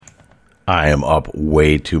I am up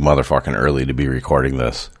way too motherfucking early to be recording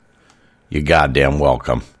this. You goddamn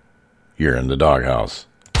welcome. You're in the Dawghouse.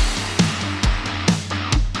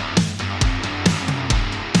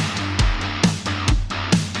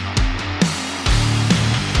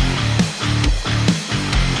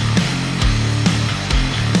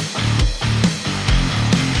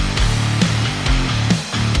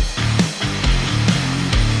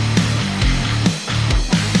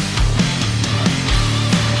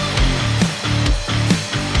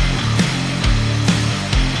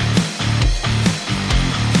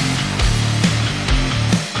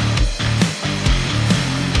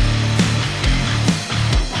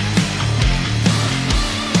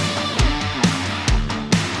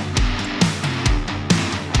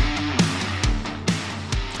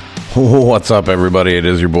 What's up, everybody? It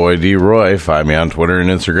is your boy D-Roy. Find me on Twitter and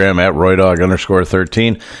Instagram at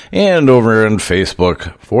RoyDog_13 and over on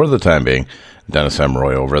Facebook for the time being, Dennis M.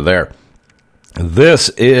 Roy over there. This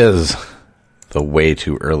is the Way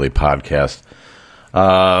Too Early podcast.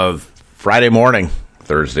 Friday morning,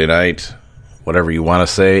 Thursday night, whatever you want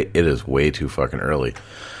to say, it is way too fucking early.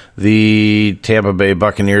 The Tampa Bay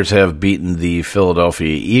Buccaneers have beaten the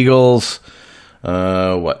Philadelphia Eagles.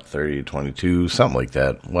 30-22, something like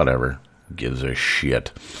that. Whatever. Gives a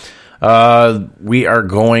shit. We are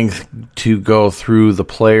going to go through the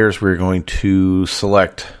players. We're going to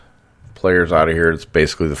select players out of here. It's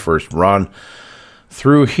basically the first run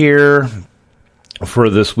through here for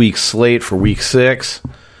this week's slate for week 6.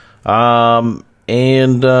 We're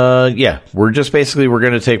going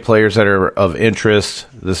to take players that are of interest.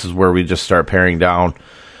 This is where we just start paring down,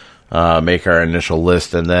 make our initial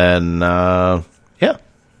list, and then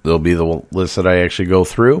there'll be the list that I actually go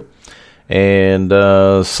through and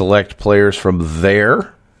select players from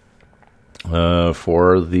there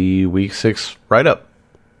for the Week 6 write-up.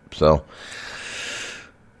 So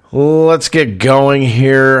let's get going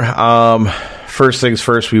here. First things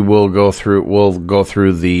first, we'll go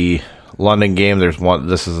through the London game.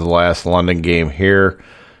 This is the last London game here.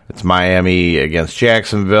 It's Miami against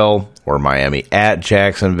Jacksonville, or Miami at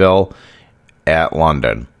Jacksonville at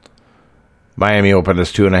London. Miami opened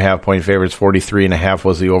as 2.5-point favorites. 43.5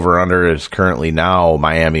 was the over-under. It's currently now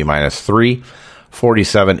Miami -3.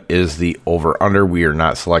 47 is the over-under. We are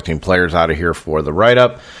not selecting players out of here for the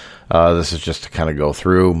write-up. This is just to kind of go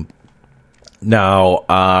through. Now,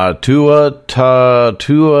 Tua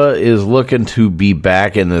is looking to be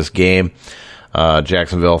back in this game.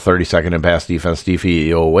 Jacksonville, 32nd in pass defense,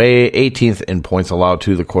 DVOA, 18th in points allowed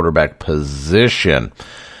to the quarterback position.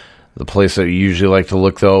 The place that you usually like to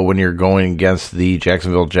look, though, when you're going against the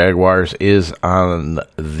Jacksonville Jaguars is on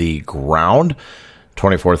the ground.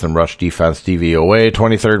 24th in rush defense, DVOA.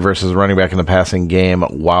 23rd versus running back in the passing game,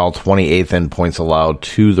 while 28th in points allowed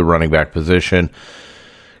to the running back position.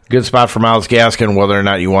 Good spot for Myles Gaskin, whether or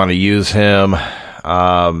not you want to use him,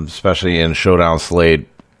 especially in Showdown Slate.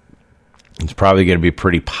 It's probably going to be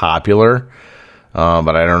pretty popular.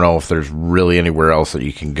 But I don't know if there's really anywhere else that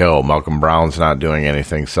you can go. Malcolm Brown's not doing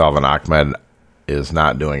anything. Salvon Ahmed is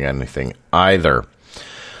not doing anything either.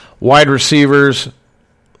 Wide receivers,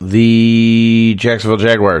 the Jacksonville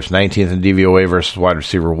Jaguars, 19th in DVOA versus wide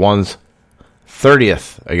receiver 1s,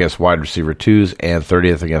 30th against wide receiver 2s, and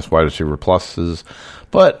 30th against wide receiver pluses,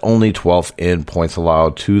 but only 12th in points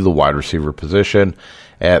allowed to the wide receiver position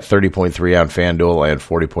at 30.3 on FanDuel and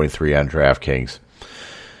 40.3 on DraftKings.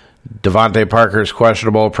 Devontae Parker is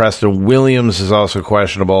questionable. Preston Williams is also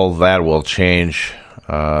questionable. That will change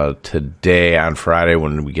today on Friday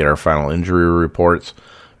when we get our final injury reports.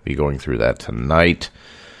 Be going through that tonight.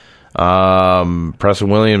 Preston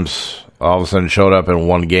Williams all of a sudden showed up in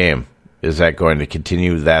one game. Is that going to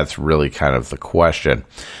continue? That's really kind of the question.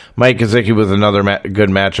 Mike Gesicki with another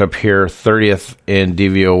good matchup here. 30th in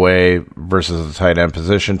DVOA versus the tight end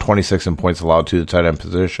position. 26 in points allowed to the tight end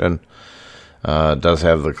position. Does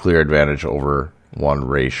have the clear advantage over one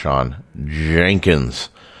Rayshon Jenkins.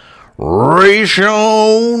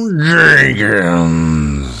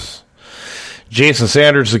 Jason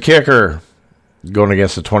Sanders, the kicker, going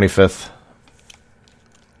against the 25th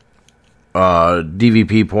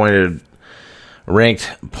DVP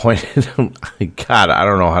ranked. God, I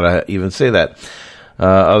don't know how to even say that.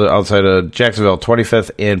 Outside of Jacksonville,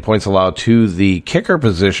 25th in points allowed to the kicker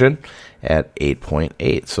position at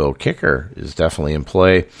 8.8. So kicker is definitely in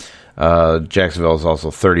play. Jacksonville is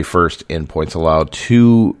also 31st in points allowed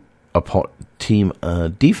to team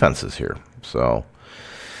defenses here. So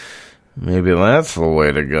maybe that's the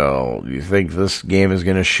way to go. Do you think this game is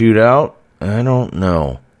going to shoot out? I don't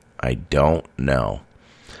know.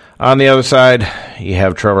 On the other side, you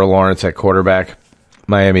have Trevor Lawrence at quarterback.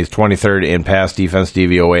 Miami's 23rd in pass defense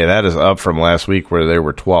DVOA. That is up from last week where they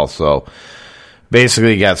were 12th. So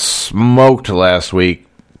basically got smoked last week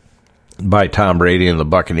by Tom Brady and the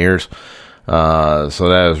Buccaneers. So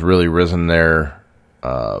that has really risen their,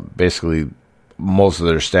 basically most of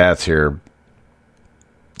their stats here.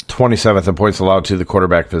 27th in points allowed to the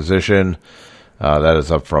quarterback position. That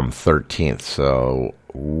is up from 13th. So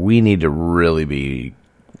we need to really be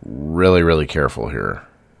really careful here,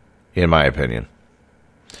 in my opinion.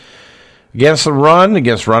 Against the run,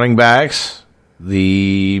 against running backs,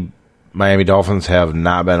 the Miami Dolphins have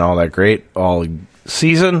not been all that great all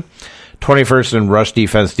season. 21st in rush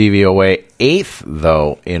defense DVOA, 8th,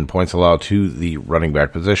 though, in points allowed to the running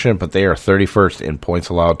back position, but they are 31st in points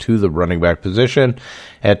allowed to the running back position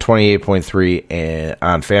at 28.3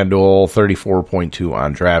 on FanDuel, 34.2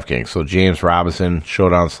 on DraftKings. So James Robinson,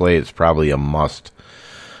 Showdown Slate, is probably a must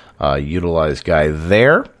utilize guy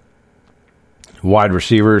there. Wide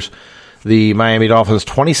receivers, the Miami Dolphins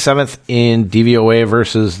 27th in DVOA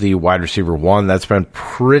versus the wide receiver 1. That's been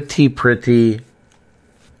pretty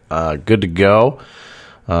good to go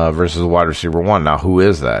versus the wide receiver 1. Now, who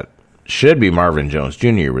is that? Should be Marvin Jones Jr.,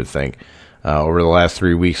 you would think. Over the last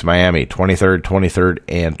 3 weeks, Miami 23rd,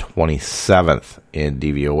 and 27th in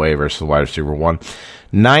DVOA versus the wide receiver 1.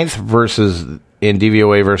 9th in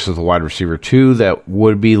DVOA versus the wide receiver 2. That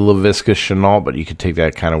would be Laviska Shenault, but you could take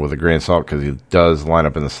that kind of with a grain of salt because he does line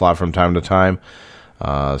up in the slot from time to time.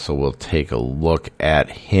 So we'll take a look at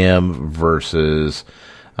him versus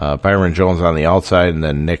Byron Jones on the outside and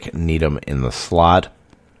then Nick Needham in the slot.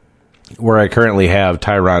 Where I currently have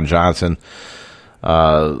Tyron Johnson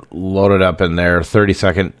loaded up in there,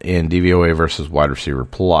 32nd in DVOA versus wide receiver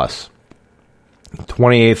plus.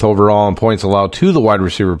 28th overall in points allowed to the wide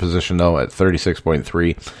receiver position, though, at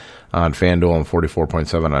 36.3 on FanDuel and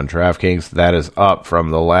 44.7 on DraftKings. That is up from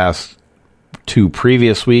the last 2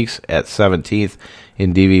 previous weeks at 17th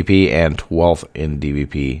in DVP and 12th in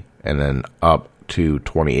DVP, and then up to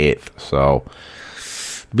 28th. So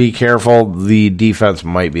be careful. The defense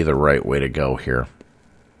might be the right way to go here.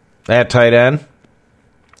 At tight end,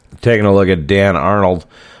 taking a look at Dan Arnold.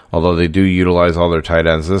 Although they do utilize all their tight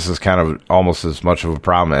ends, this is kind of almost as much of a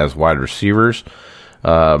problem as wide receivers.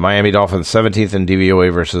 Miami Dolphins 17th in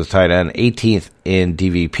DVOA versus tight end, 18th in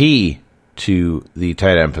DVP to the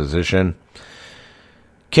tight end position.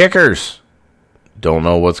 Kickers, don't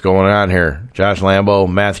know what's going on here. Josh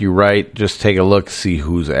Lambo, Matthew Wright, just take a look, see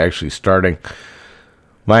who's actually starting.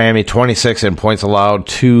 Miami 26 in points allowed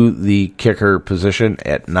to the kicker position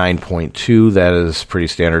at 9.2. That is pretty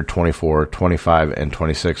standard, 24, 25, and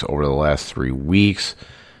 26 over the last 3 weeks.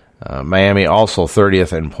 Miami also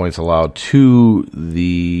 30th in points allowed to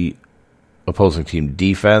the opposing team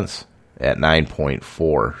defense at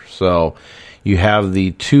 9.4. So you have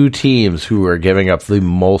the 2 teams who are giving up the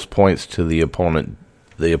most points to the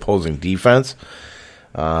opposing defense.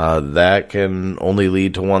 That can only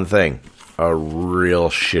lead to one thing. A real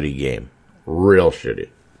shitty game. Real shitty.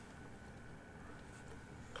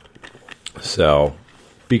 So,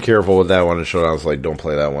 be careful with that one in Showdowns. Like, don't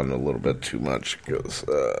play that one a little bit too much. Because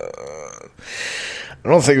I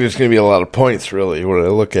don't think there's going to be a lot of points, really, when I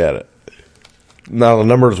look at it. Now, the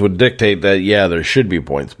numbers would dictate that, yeah, there should be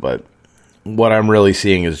points. But what I'm really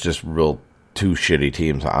seeing is just real 2 shitty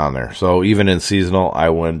teams on there. So, even in seasonal, I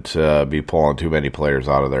wouldn't be pulling too many players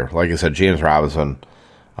out of there. Like I said, James Robinson...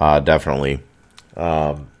 definitely.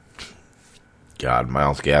 Miles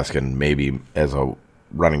Gaskin maybe as a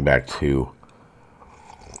running back too.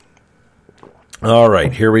 All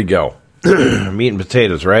right, here we go. Meat and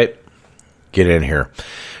potatoes, right? Get in here.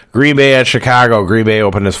 Green Bay at Chicago. Green Bay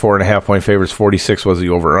opened as 4.5-point favorites. 46 was the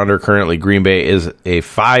over-under. Currently, Green Bay is a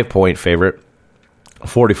 5-point favorite.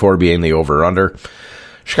 44 being the over-under.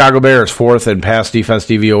 Chicago Bears, 4th in pass defense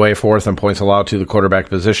DVOA, 4th in points allowed to the quarterback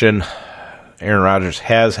position. Aaron Rodgers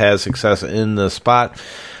has had success in the spot.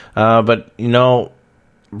 But,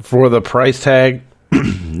 for the price tag,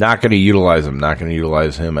 not going to utilize him. Not going to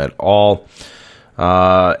utilize him at all.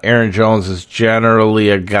 Aaron Jones is generally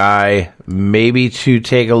a guy maybe to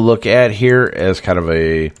take a look at here as kind of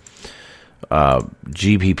a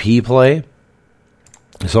GPP play.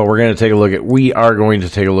 So we are going to take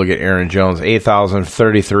a look at Aaron Jones. 8,000,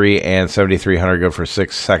 33, and 7,300 good for 6th,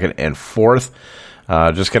 2nd, and 4th.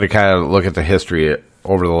 Just going to kind of look at the history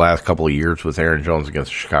over the last couple of years with Aaron Jones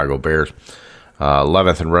against the Chicago Bears.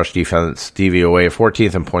 11th in rush defense, DVOA,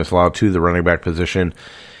 14th in points allowed to the running back position.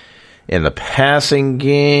 In the passing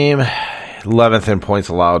game, 11th in points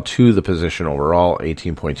allowed to the position overall,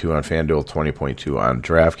 18.2 on FanDuel, 20.2 on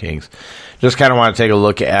DraftKings. Just kind of want to take a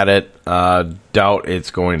look at it. Doubt it's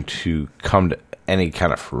going to come to any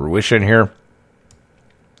kind of fruition here.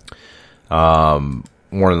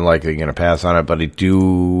 More than likely going to pass on it, but I do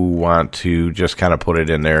want to just kind of put it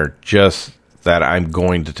in there, just that I'm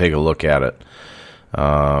going to take a look at it.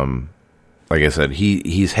 Like I said,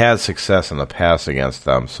 he's had success in the past against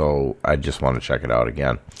them, so I just want to check it out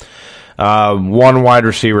again. One wide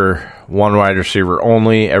receiver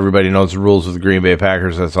only. Everybody knows the rules of the Green Bay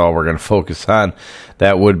Packers. That's all we're going to focus on.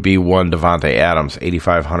 That would be one Devontae Adams,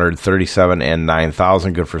 8,500, 37, and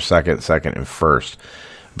 9,000. Good for second, and first.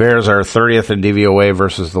 Bears are 30th in DVOA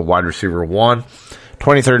versus the wide receiver 1.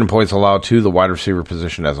 23rd in points allowed to the wide receiver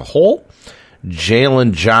position as a whole.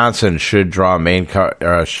 Jalen Johnson should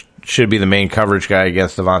should be the main coverage guy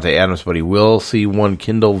against Devontae Adams, but he will see one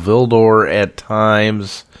Kindle Vildor at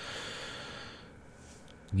times.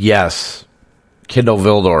 Yes, Kindle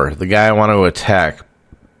Vildor, the guy I want to attack.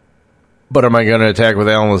 But am I going to attack with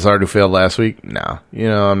Alan Lazard, who failed last week? No.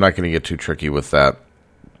 I'm not going to get too tricky with that.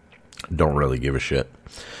 Don't really give a shit.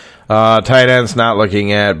 Tight ends, not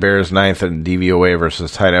looking at. Bears 9th in DVOA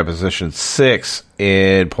versus tight end position 6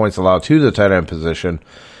 in points allowed to the tight end position.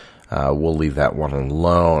 We'll leave that one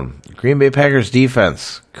alone. Green Bay Packers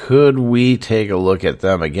defense. Could we take a look at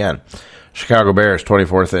them again? Chicago Bears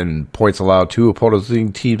 24th in points allowed to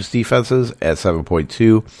opposing teams' defenses at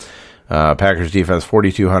 7.2. Packers defense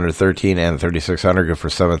 4,213 and 3,600. Good for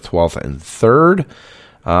 7th, 12th, and 3rd.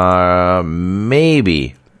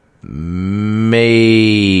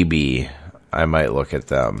 Maybe I might look at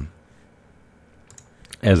them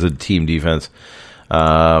as a team defense.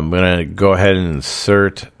 I'm going to go ahead and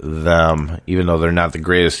insert them, even though they're not the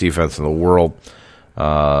greatest defense in the world.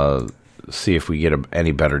 See if we get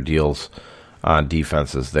any better deals on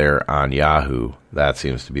defenses there on Yahoo. That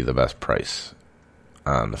seems to be the best price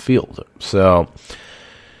on the field. So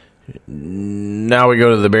now we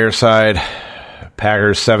go to the Bears side.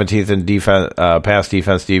 Packers 17th in defense, pass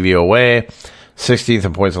defense DVOA, 16th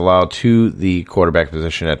in points allowed to the quarterback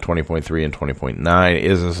position at 20.3 and 20.9.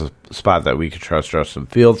 Is this a spot that we could trust Justin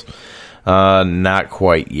Fields? Not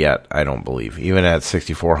quite yet, I don't believe. Even at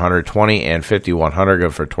 6,400, 20, and 5,100,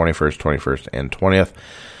 good for 21st, and 20th.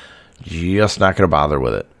 Just not going to bother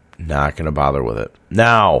with it.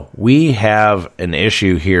 Now, we have an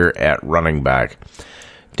issue here at running back.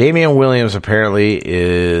 Damian Williams apparently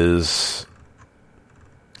is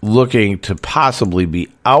looking to possibly be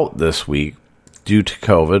out this week due to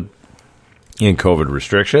COVID and COVID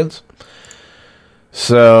restrictions.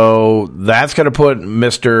 So that's going to put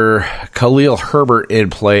Mr. Khalil Herbert in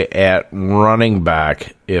play at running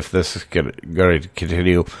back if this is going to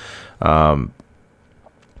continue. All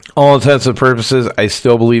intents and purposes, I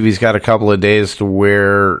still believe he's got a couple of days to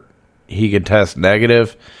where he can test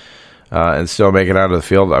negative and still make it out of the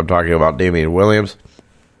field. I'm talking about Damian Williams.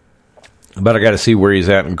 But I got to see where he's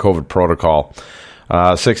at in COVID protocol.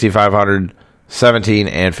 6,500, 17,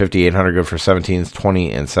 and 5,800, good for 17,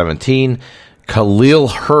 20, and 17. Khalil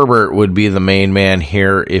Herbert would be the main man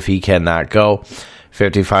here if he cannot go.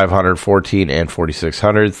 5,500, 14, and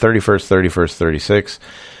 4,600. 31st, 36.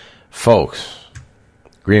 Folks,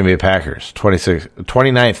 Green Bay Packers,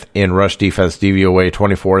 29th in rush defense DVOA,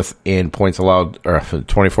 24th in points allowed, or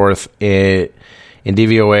 24th in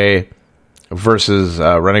DVOA versus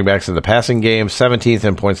running backs in the passing game, 17th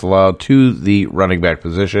in points allowed to the running back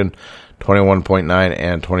position, 21.9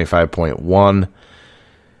 and 25.1.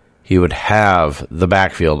 He would have the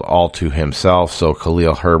backfield all to himself, so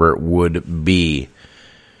Khalil Herbert would be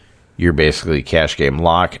your basically cash game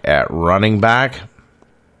lock at running back.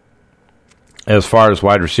 As far as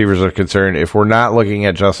wide receivers are concerned, if we're not looking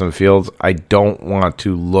at Justin Fields, I don't want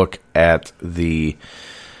to look at the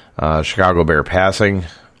Chicago Bear passing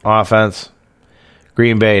offense.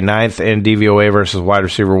 Green Bay, 9th in DVOA versus wide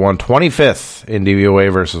receiver 1, 25th in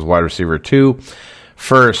DVOA versus wide receiver 2,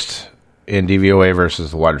 1st in DVOA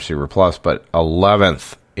versus the wide receiver plus, but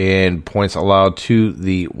 11th in points allowed to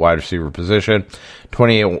the wide receiver position,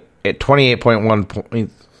 28.1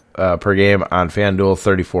 points per game on FanDuel,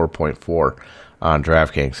 34.4 on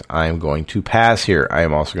DraftKings. I am going to pass here. I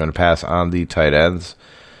am also going to pass on the tight ends,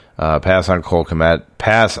 pass on Cole Kmet,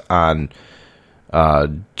 pass on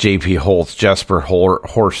J.P. Holtz, Jesper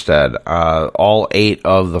Horsted, all 8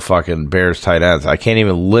 of the fucking Bears tight ends. I can't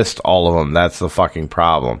even list all of them. That's the fucking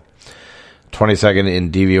problem. 22nd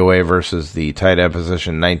in DVOA versus the tight end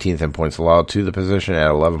position, 19th in points allowed to the position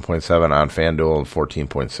at 11.7 on FanDuel and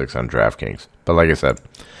 14.6 on DraftKings. But like I said,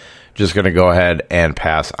 just going to go ahead and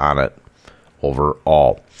pass on it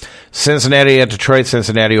overall. Cincinnati at Detroit.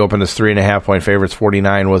 Cincinnati opened as 3.5-point favorites.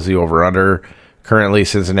 49 was the over-under. Currently,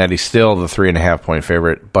 Cincinnati still the 3.5-point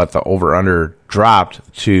favorite, but the over-under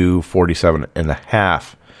dropped to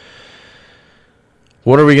 47.5.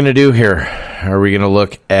 What are we going to do here? Are we going to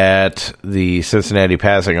look at the Cincinnati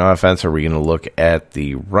passing offense? Are we going to look at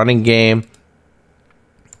the running game?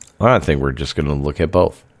 I think we're just going to look at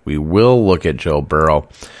both. We will look at Joe Burrow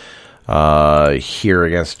here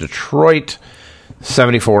against Detroit.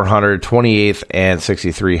 7,400, 28th, and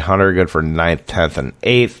 6,300. Good for 9th, 10th, and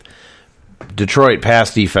 8th. Detroit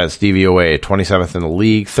pass defense, DVOA, 27th in the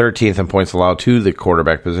league, 13th in points allowed to the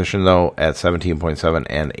quarterback position, though, at 17.7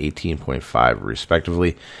 and 18.5,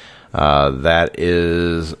 respectively. That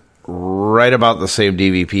is right about the same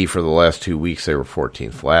DVP for the last 2 weeks. They were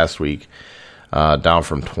 14th last week, down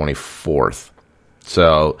from 24th.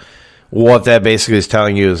 So what that basically is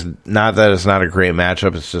telling you is not that it's not a great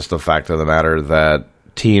matchup. It's just the fact of the matter that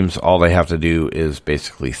teams, all they have to do is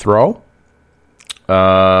basically throw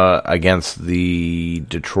against the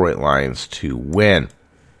Detroit Lions to win.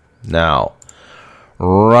 Now,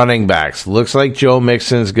 running backs. Looks like Joe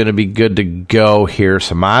Mixon is going to be good to go here.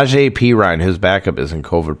 Samaje Perine, his backup, is in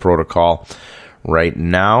COVID protocol right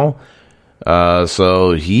now.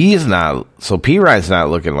 So Perine's not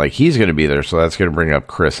looking like he's going to be there. So that's going to bring up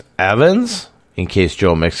Chris Evans in case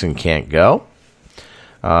Joe Mixon can't go.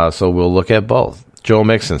 So we'll look at both. Joe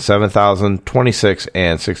Mixon, 7,000, 26,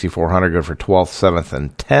 and 6,400, good for 12th, 7th,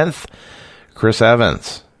 and 10th. Chris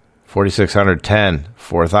Evans, 4,600, 10,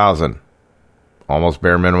 4,000. Almost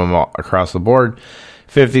bare minimum across the board.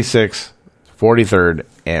 56, 43rd,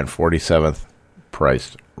 and 47th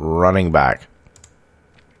priced running back.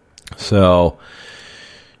 So,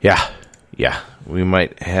 yeah, we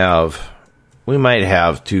might have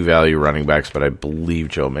two value running backs, but I believe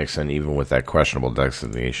Joe Mixon, even with that questionable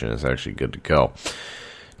designation, is actually good to go.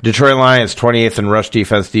 Detroit Lions, 28th in rush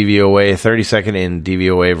defense DVOA, 32nd in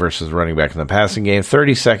DVOA versus running back in the passing game,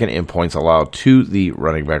 32nd in points allowed to the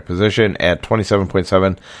running back position at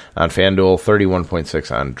 27.7 on FanDuel,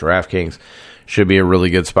 31.6 on DraftKings. Should be a really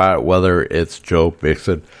good spot, whether it's Joe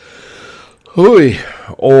Mixon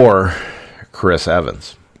or Chris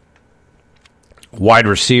Evans. Wide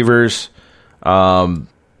receivers, the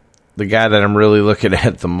guy that I'm really looking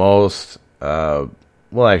at the most, we'll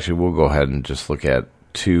go ahead and just look at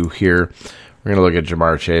two here. We're going to look at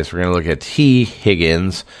Jamar Chase. We're going to look at T.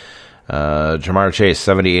 Higgins. Jamar Chase,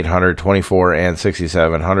 7,800, 24, and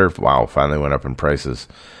 6,700. Wow, finally went up in prices.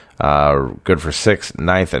 Good for 6th,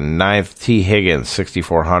 9th, and 9th. T. Higgins,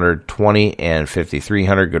 6,400, 20, and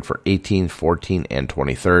 5,300. Good for 18th, 14, and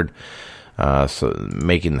 23rd. So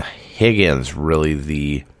making Higgins really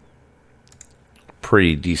the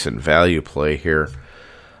pretty decent value play here.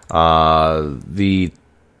 The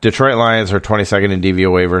Detroit Lions are 22nd in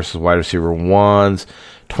DVOA versus wide receiver 1s,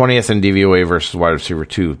 20th in DVOA versus wide receiver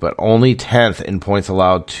 2, but only 10th in points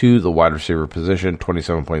allowed to the wide receiver position,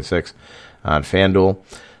 27.6 on FanDuel,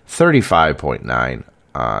 35.9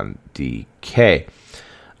 on DK.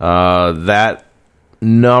 That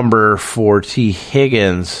number for T.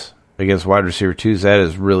 Higgins against wide receiver 2s, that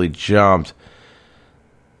has really jumped.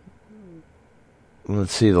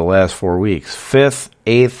 Let's see the last 4 weeks. 5th,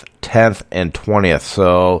 8th, 10th, and 20th.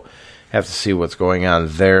 So have to see what's going on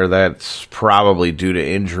there. That's probably due to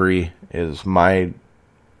injury is my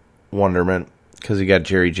wonderment because you got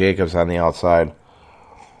Jerry Jacobs on the outside.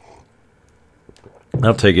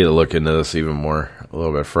 I'll take you to look into this even more, a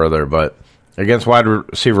little bit further. But against wide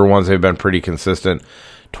receiver 1s, they've been pretty consistent.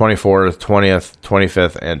 24th, 20th,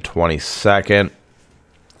 25th, and 22nd.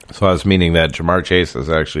 So that's meaning that Jamar Chase is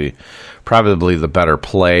actually probably the better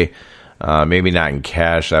play. Maybe not in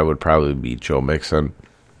cash. That would probably be Joe Mixon.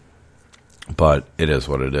 But it is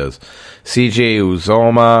what it is. CJ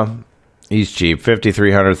Uzoma, he's cheap.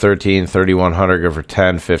 5,300, 13, 3,100, good for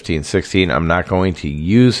 10, 15, 16. I'm not going to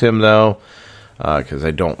use him, though, because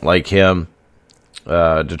I don't like him.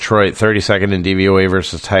 Detroit, 32nd in DVOA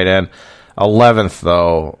versus tight end. 11th,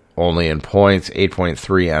 though, only in points,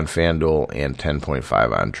 8.3 on FanDuel and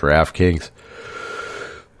 10.5 on DraftKings.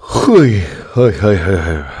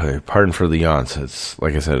 Pardon for the yawns. It's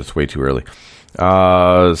like I said, it's way too early.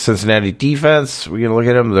 Cincinnati defense, we're going to look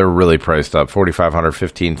at them. They're really priced up. 4,500,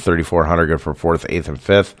 15, 3,400, good for 4th, 8th, and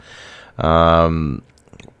 5th.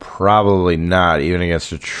 Probably not, even against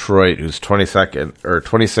Detroit, who's 22nd or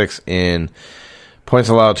 26th in points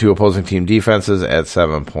allowed to opposing team defenses at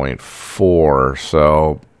 7.4.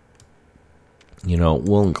 So,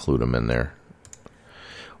 we'll include them in there.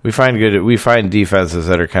 We find defenses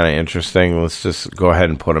that are kind of interesting. Let's just go ahead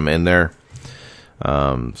and put them in there.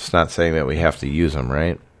 It's not saying that we have to use them,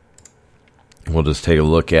 right? We'll just take a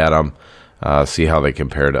look at them, see how they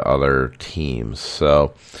compare to other teams.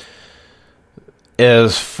 So,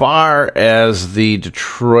 as far as the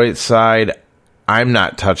Detroit side, I'm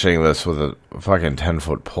not touching this with a fucking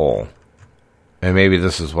 10-foot pole. And maybe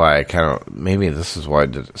this is why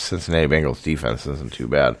the Cincinnati Bengals defense isn't too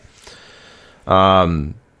bad.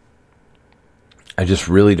 I just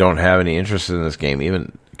really don't have any interest in this game,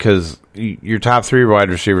 even because your top three wide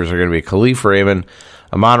receivers are going to be Khalif Raymond,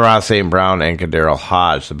 Amon-Ra St. Brown, and Kaderil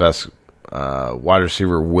Hodge. The best wide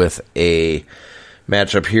receiver with a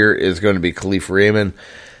matchup here is going to be Khalif Raymond.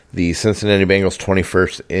 The Cincinnati Bengals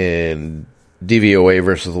 21st in DVOA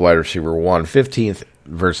versus the wide receiver 1, 15th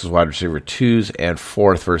versus wide receiver 2s, and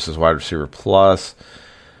 4th versus wide receiver plus.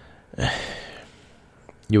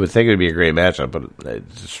 You would think it would be a great matchup, but I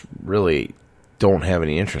just really don't have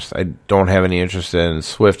any interest. I don't have any interest in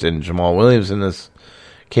Swift and Jamal Williams in this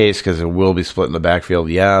case because it will be split in the backfield.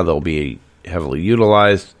 Yeah, they'll be heavily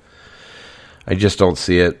utilized. I just don't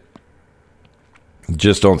see it.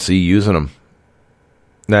 Just don't see using them.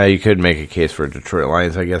 Now, you could make a case for Detroit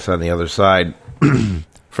Lions, I guess, on the other side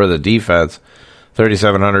for the defense.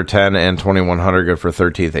 3,700, 10, and 2,100, good for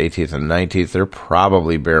 13th, 18th, and 19th. They're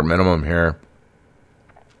probably bare minimum here.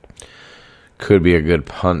 Could be a good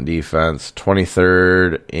punt defense.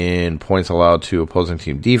 23rd in points allowed to opposing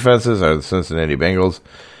team defenses are the Cincinnati Bengals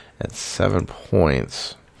at 7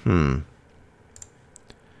 points. Go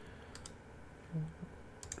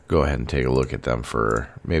ahead and take a look at them for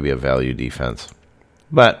maybe a value defense.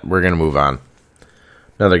 But we're going to move on.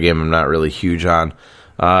 Another game I'm not really huge on.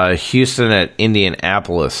 Houston at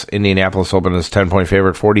Indianapolis. Indianapolis opened as 10-point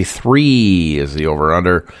favorite. 43 is the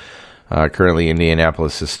over-under. Currently,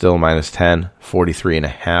 Indianapolis is still minus 10.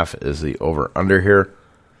 43.5 is the over-under here.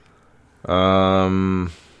 That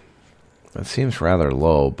seems rather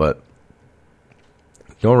low, but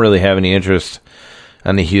don't really have any interest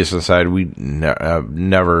on the Houston side. We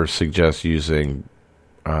never suggest using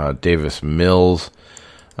Davis Mills.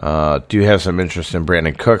 Do have some interest in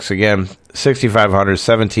Brandon Cooks again. 6,500,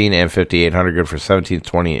 17, and 5,800. Good for 17,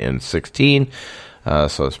 20, and 16.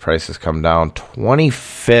 So his price has come down.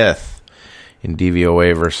 25th in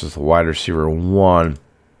DVOA versus the wide receiver 1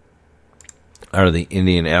 are the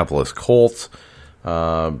Indianapolis Colts.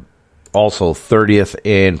 Also 30th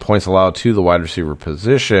in points allowed to the wide receiver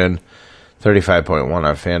position. 35.1 on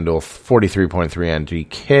FanDuel, 43.3 on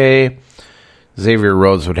DK. Xavier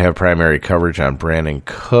Rhodes would have primary coverage on Brandon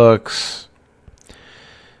Cooks.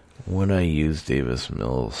 Would I use Davis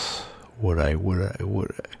Mills? Would I?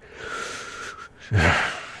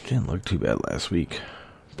 Didn't look too bad last week.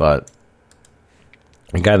 But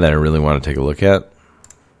a guy that I really want to take a look at,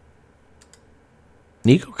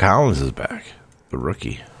 Nico Collins is back. The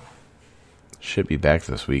rookie. Should be back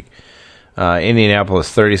this week.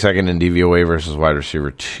 Indianapolis 32nd in DVOA versus wide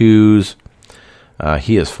receiver 2s.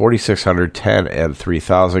 He is 4,600, 10, and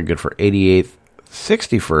 3,000. Good for 88th,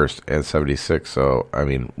 61st, and 76. So, I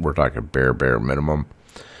mean, we're talking bare minimum.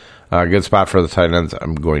 Good spot for the tight ends.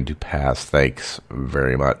 I'm going to pass. Thanks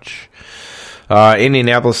very much.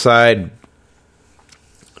 Indianapolis side,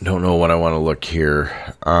 don't know what I want to look here.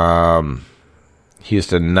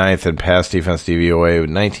 Houston 9th in pass defense DVOA,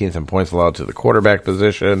 19th in points allowed to the quarterback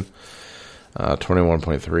position.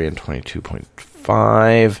 21.3 and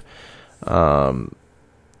 22.5.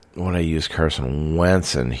 When I use Carson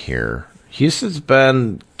Wentz in here, Houston's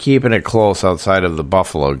been keeping it close outside of the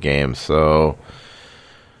Buffalo game. So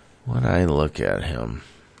when I look at him,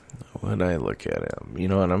 you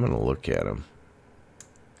know what? I'm going to look at him.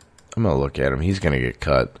 He's going to get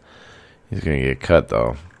cut.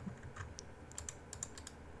 Though.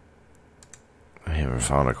 I haven't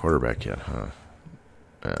found a quarterback yet, huh?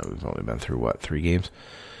 We've only been through, 3 games?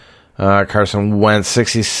 Carson Wentz,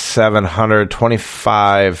 6,700,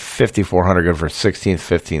 25, 5,400, good for 16th,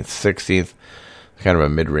 15th, 16th. Kind of a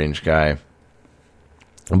mid-range guy.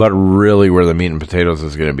 But really where the meat and potatoes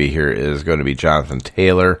is going to be here is going to be Jonathan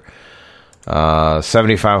Taylor.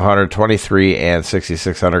 7,500, 23, and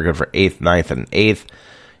 6,600, good for 8th, 9th, and 8th.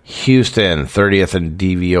 Houston, 30th in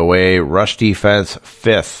DVOA. Rush defense,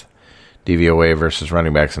 5th DVOA versus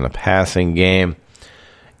running backs in the passing game.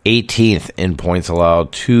 18th in points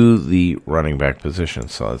allowed to the running back position.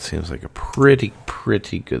 So it seems like a pretty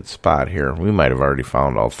good spot here. We might have already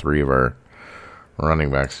found all 3 of our running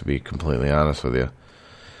backs, to be completely honest with you.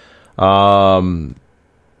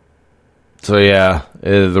 So yeah,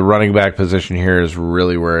 the running back position here is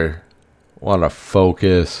really where I want to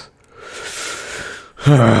focus.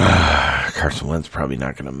 Carson Wentz probably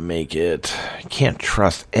not going to make it. I can't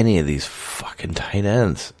trust any of these fucking tight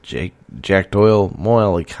ends. Jack Doyle, Mo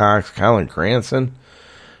Alley Cox, Kylan Granson.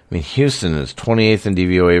 I mean, Houston is 28th in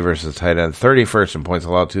DVOA versus tight end, 31st in points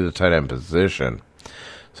allowed to the tight end position.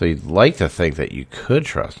 So you'd like to think that you could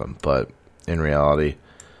trust them, but in reality,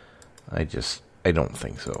 I don't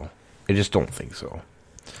think so. I just don't think so.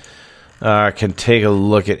 Can take a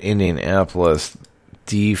look at Indianapolis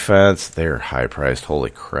defense. They're high priced.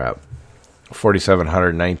 Holy crap.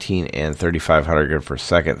 4,700, 19, and 3,500 good for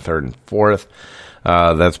second, third, and fourth.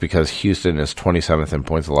 That's because Houston is 27th in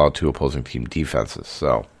points allowed to opposing team defenses.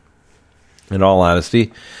 So, in all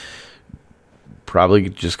honesty, probably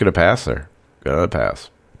just going to pass there. Going to pass.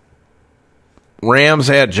 Rams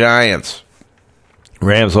at Giants.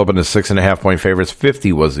 Rams opened as 6.5-point favorites.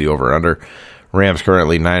 50 was the over-under. Rams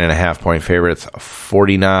currently 9.5-point favorites.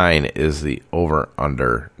 49 is the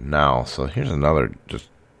over-under now. So here's another just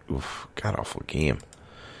god-awful game.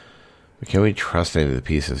 Can we trust any of the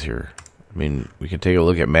pieces here? I mean, we can take a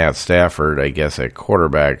look at Matt Stafford, I guess, at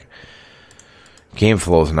quarterback. Game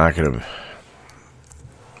flow is not going to...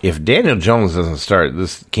 If Daniel Jones doesn't start,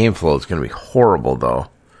 this game flow is going to be horrible, though.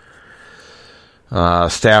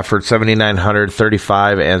 Stafford, 7,900,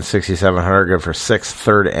 35, and 6,700. Good for 6th,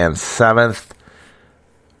 3rd, and 7th.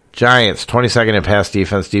 Giants, 22nd in pass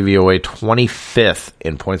defense. DVOA, 25th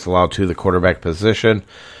in points allowed to the quarterback position.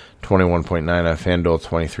 21.9 on FanDuel,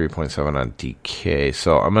 23.7 on DK.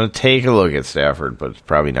 So I'm going to take a look at Stafford, but it's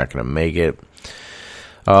probably not going to make it.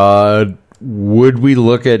 Would we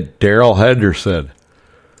look at Darrell Henderson?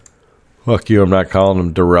 Fuck you, I'm not calling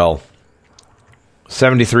him Darrell.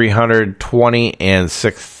 7,300, 20, and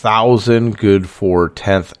 6,000. Good for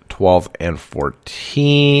 10th, 12th, and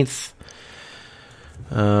 14th.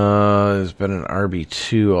 There's been an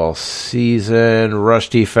RB2 all season. Rush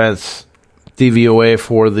defense, DVOA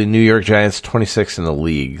for the New York Giants, 26th in the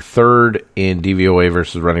league. 3rd in DVOA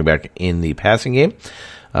versus running back in the passing game.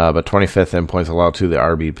 But 25th in points allowed to the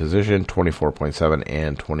RB position, 24.7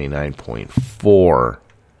 and 29.4.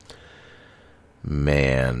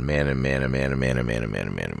 Man.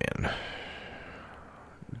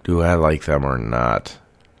 Do I like them or not?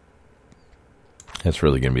 That's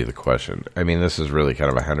really going to be the question. I mean, this is really kind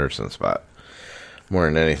of a Henderson spot more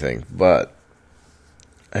than anything. But,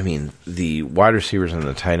 I mean, the wide receivers and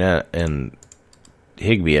the tight end and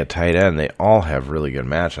Higbee at tight end, they all have really good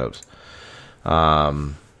matchups.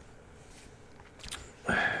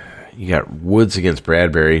 You got Woods against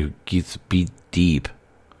Bradbury, who gets beat deep.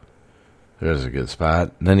 There's a good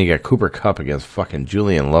spot. And then you got Cooper Kupp against fucking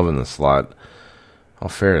Julian Love in the slot. How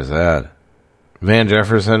fair is that? Van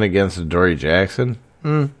Jefferson against Adoree Jackson.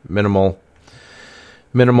 Minimal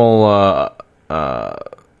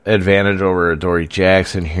advantage over Adoree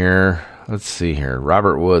Jackson here. Let's see here.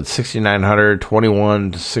 Robert Woods, 6,900,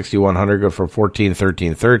 21 to 6,100. Good for 14,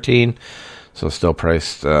 13, 13. So still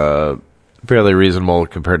priced fairly reasonable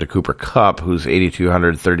compared to Cooper Kupp, who's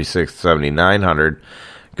 8,200, 36, 7,900.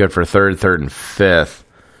 Good for 3rd, 3rd, and 5th.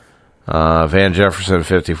 Van Jefferson,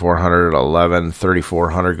 5,400, 11,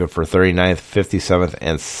 3,400. Good for 39th, 57th,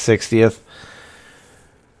 and 60th.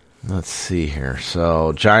 Let's see here.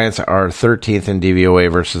 So, Giants are 13th in DVOA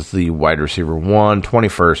versus the wide receiver 1,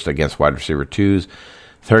 21st against wide receiver 2s,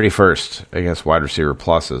 31st against wide receiver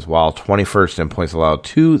pluses, while 21st in points allowed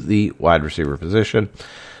to the wide receiver position.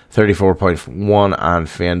 34.1 on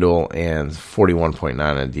FanDuel and 41.9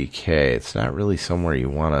 on DK. It's not really somewhere you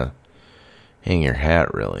want to hang your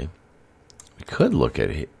hat, really. We could look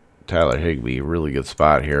at Tyler Higbee, really good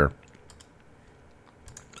spot here.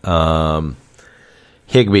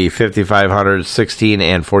 Higbee, 5,500, 16,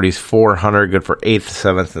 and 4,400. Good for 8th,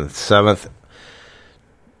 7th, and 7th.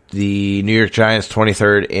 The New York Giants,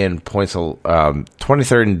 23rd in points,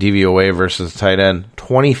 23rd in DVOA versus tight end,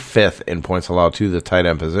 25th in points allowed to the tight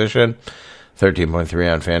end position,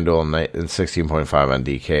 13.3 on FanDuel and 16.5 on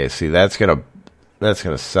DK. See, that's gonna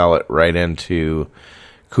sell it right into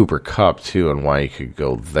Cooper Kupp too, and why you could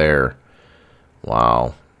go there.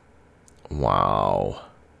 Wow.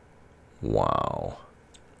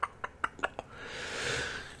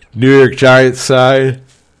 New York Giants side.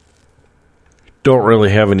 Don't really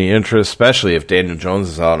have any interest, especially if Daniel Jones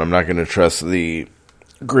is out. I'm not going to trust the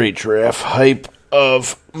great draft hype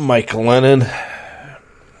of Mike Lennon.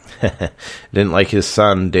 Didn't like his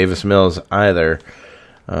son, Davis Mills, either.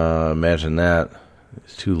 Imagine that.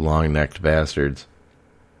 These two long-necked bastards.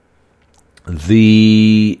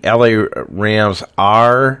 The LA Rams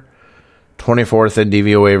are 24th in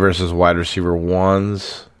DVOA versus wide receiver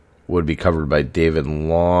 1s. Would be covered by David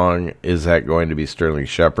Long. Is that going to be Sterling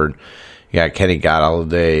Shepard? You got Kenny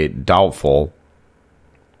Golladay, doubtful.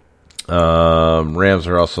 Rams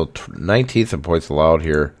are also 19th in points allowed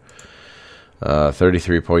here.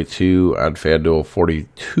 33.2 on FanDuel,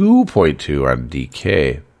 42.2 on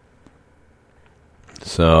DK.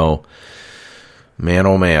 So, man,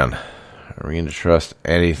 oh man, are we going to trust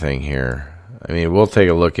anything here? I mean, we'll take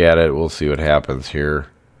a look at it. We'll see what happens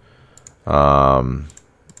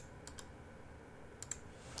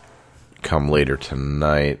come later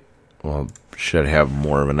tonight. Well, should have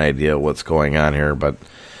more of an idea of what's going on here. But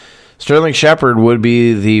Sterling Shepard would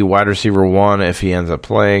be the wide receiver 1 if he ends up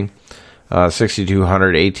playing.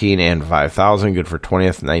 6,200, 18, and 5,000. Good for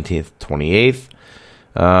 20th, 19th, 28th.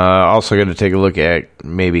 Also going to take a look at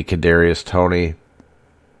maybe Kadarius Toney.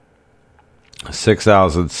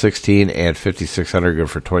 6,000, 16, and 5,600. Good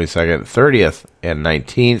for 22nd, 30th, and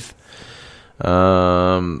 19th.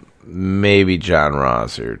 Maybe John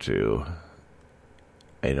Ross here too.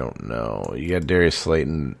 I don't know. You got Darius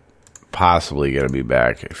Slayton possibly going to be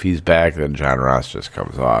back. If he's back, then John Ross just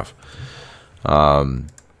comes off.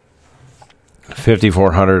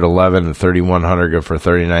 5,400, 11, and 3,100. Good for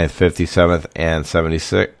 39th, 57th, and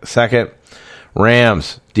 72nd.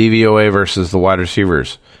 Rams, DVOA versus the wide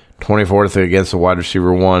receivers. 24th against the wide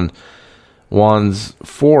receiver 1.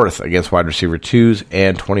 4th against wide receiver 2s,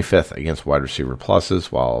 and 25th against wide receiver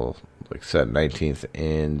pluses, while, like I said, 19th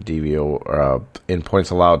in DVO in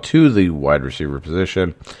points allowed to the wide receiver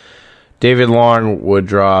position. David Long would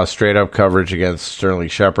draw straight-up coverage against Sterling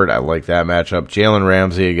Shepard. I like that matchup. Jalen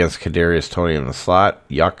Ramsey against Kadarius Toney in the slot.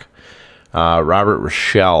 Yuck. Robert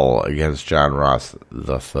Rochelle against John Ross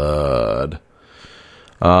the third.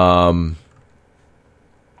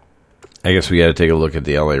 I guess we got to take a look at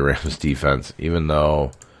the LA Rams defense, even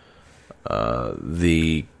though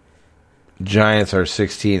the Giants are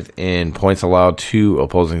 16th in points allowed to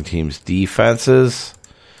opposing teams' defenses.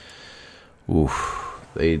 Oof.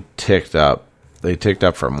 They ticked up. They ticked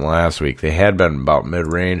up from last week. They had been about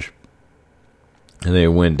mid-range, and they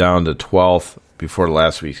went down to 12th before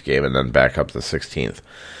last week's game, and then back up to 16th.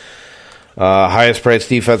 Highest price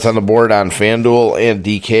defense on the board on FanDuel and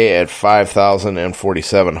DK at 5,000 and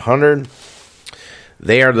 4,700.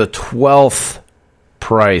 They are the 12th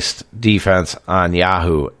priced defense on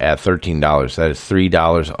Yahoo at $13. That is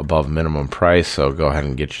 $3 above minimum price, so go ahead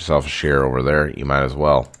and get yourself a share over there. You might as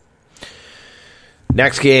well.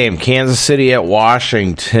 Next game, Kansas City at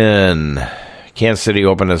Washington. Kansas City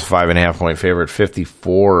opened as a 5.5 point favorite.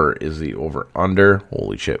 54 is the over-under.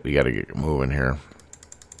 Holy shit, we got to get moving here.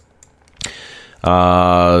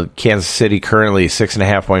 Kansas City currently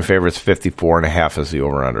 6.5 point favorites. 54.5 is the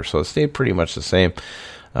over-under. So it stayed pretty much the same.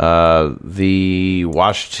 The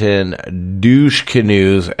Washington douche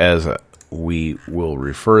canoes, as we will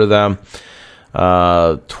refer to them.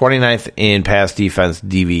 29th in pass defense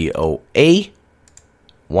DVOA.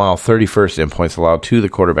 While 31st in points allowed to the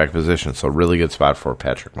quarterback position. So really good spot for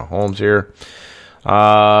Patrick Mahomes here.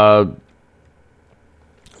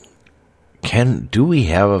 Do we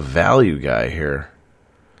have a value guy here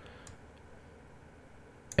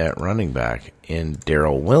at running back in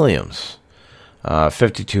Darrell Williams?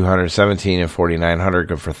 5,200, 17, and 4,900.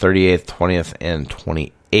 Good for 38th, 20th, and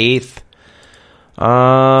 28th.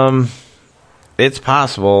 It's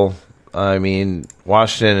possible. I mean,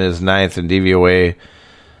 Washington is 9th in DVOA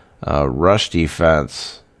rush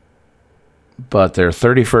defense, but they're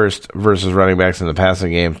 31st versus running backs in the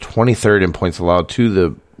passing game, 23rd in points allowed to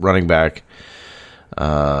the running back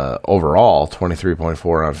overall,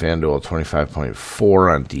 23.4 on FanDuel,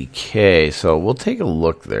 25.4 on DK. So we'll take a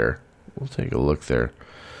look there.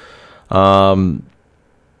 The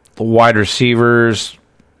wide receivers,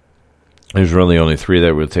 there's really only three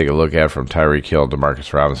that we'll take a look at, from Tyreek Hill,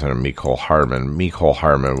 Demarcus Robinson, and Mecole Hardman. Mecole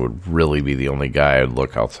Hardman would really be the only guy I'd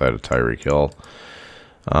look outside of Tyreek Hill.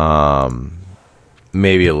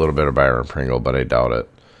 Maybe a little bit of Byron Pringle, but I doubt it.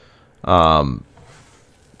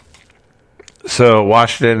 So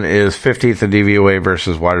Washington is 15th in DVOA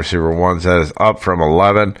versus wide receiver 1s. That is up from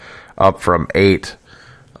 11, up from 8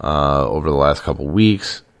 over the last couple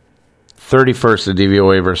weeks. 31st in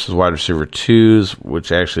DVOA versus wide receiver 2s,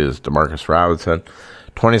 which actually is Demarcus Robinson.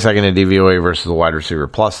 22nd in DVOA versus the wide receiver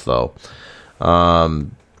plus, though.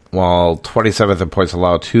 While 27th in points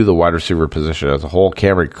allowed to the wide receiver position as a whole.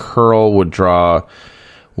 Cameron Curl would cover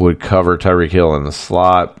Tyreek Hill in the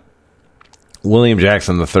slot. William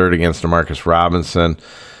Jackson III against Demarcus Robinson.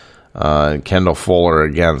 Kendall Fuller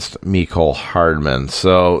against Mecole Hardman.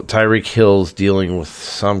 So Tyreek Hill's dealing with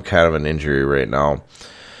some kind of an injury right now.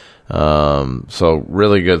 So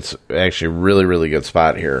really good, actually really good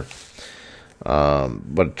spot here.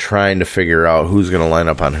 But trying to figure out who's going to line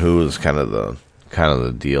up on who is kind of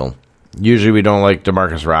the deal. Usually we don't like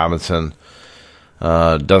Demarcus Robinson.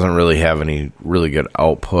 Doesn't really have any really good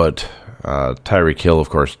output. Tyreek Hill, of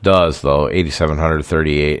course, does, though. 8,700,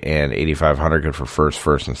 38, and 8,500. Good for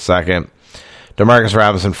first, and second. Demarcus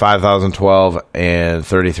Robinson, 5,012 and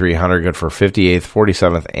 3,300. Good for 58th,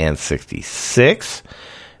 47th, and 66.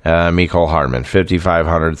 Mecole Hardman,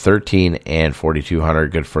 5,500, 13, and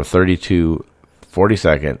 4,200. Good for 32,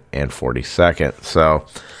 42nd, and 42nd. So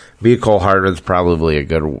B. Cole Hardman's probably a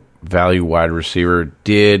good value wide receiver.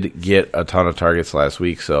 Did get a ton of targets last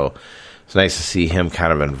week, so it's nice to see him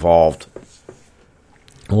kind of involved.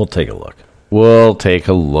 We'll take a look. We'll take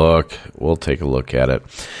a look at it.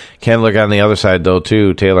 Can look on the other side though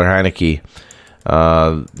too. Taylor Heineke,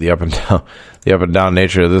 the up and down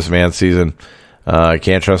nature of this man's season.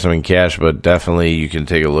 Can't trust him in cash, but definitely you can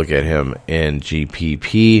take a look at him in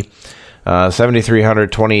GPP.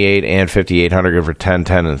 7,300, 28, and 5,800, good for 10,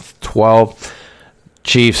 10, and 12.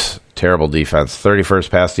 Chiefs, terrible defense. 31st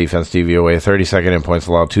pass defense DVOA, 32nd in points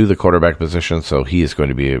allowed to the quarterback position, so he is going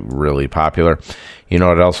to be really popular. You know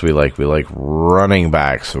what else we like? We like running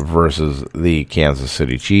backs versus the Kansas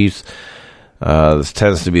City Chiefs. This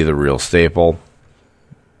tends to be the real staple.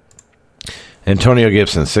 Antonio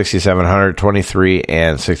Gibson, 6,700, 23,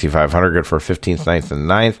 and 6,500, good for 15th, 9th, and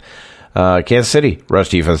 9th. Kansas City, rush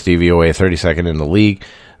defense DVOA, 32nd in the league,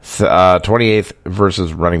 28th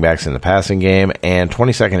versus running backs in the passing game, and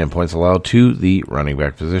 22nd in points allowed to the running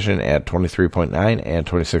back position at 23.9 and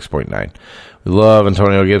 26.9. We love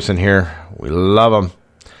Antonio Gibson here. We love him.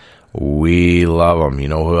 You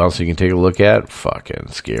know who else you can take a look at? Fucking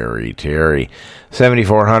Scary Terry.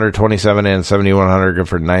 7,400, 27, and 7,100, good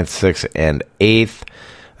for 9th, 6th, and 8th.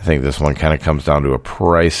 I think this one kind of comes down to a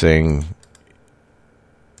pricing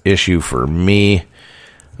issue for me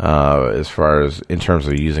as far as in terms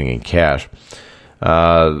of using in cash.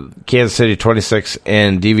 Kansas City 26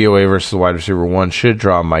 and DVOA versus wide receiver 1 should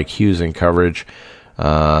draw Mike Hughes in coverage.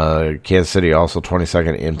 Kansas City also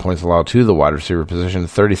 22nd in points allowed to the wide receiver position,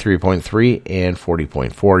 33.3 and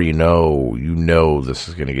 40.4. You know this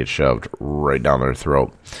is going to get shoved right down their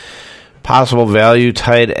throat. Possible value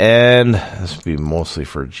tight end. This would be mostly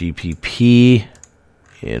for GPP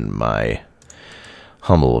in my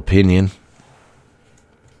humble opinion.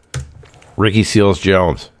 Ricky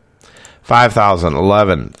Seals-Jones, 5,000,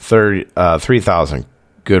 11, 3,000,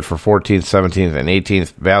 good for 14th, 17th, and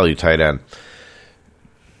 18th, value tight end.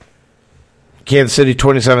 Kansas City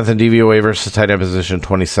 27th in DVOA versus tight end position,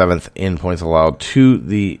 27th in points allowed to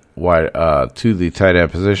the tight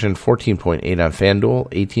end position, 14.8 on FanDuel,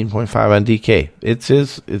 18.5 on DK. It's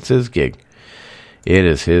his gig. It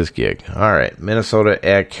is his gig. All right, Minnesota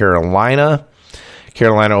at Carolina.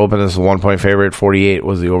 Carolina opened as a 1-point favorite. 48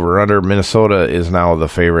 was the over-under. Minnesota is now the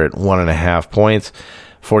favorite, 1.5 points.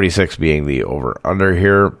 46 being the over-under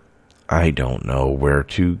here. I don't know where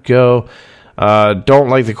to go. Don't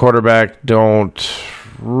like the quarterback. Don't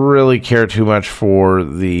really care too much for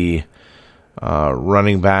the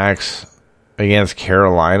running backs against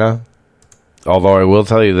Carolina. Although I will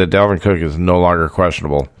tell you that Dalvin Cook is no longer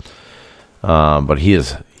questionable. But he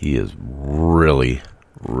is really,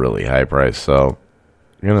 really high priced. So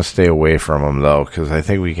I'm going to stay away from him, though, because I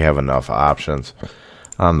think we have enough options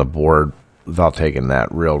on the board without taking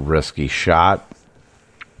that real risky shot.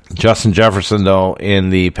 Justin Jefferson, though,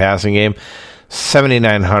 in the passing game,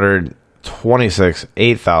 7,900, 26,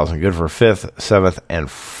 8,000, good for 5th, 7th, and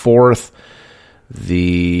 4th.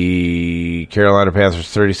 The Carolina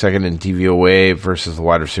Panthers 32nd in DVOA versus the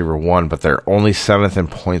wide receiver 1, but they're only 7th in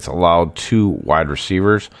points allowed to wide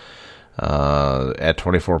receivers at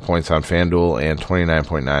 24 points on FanDuel and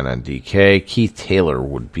 29.9 on DK. Keith Taylor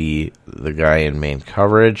would be the guy in main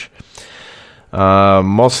coverage.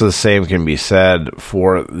 Most of the same can be said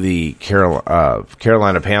for the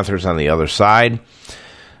Carolina Panthers on the other side.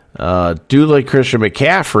 Do like Christian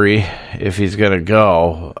McCaffrey if he's going to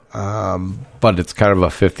go, but it's kind of a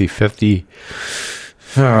 50-50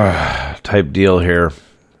 type deal here.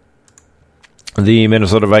 The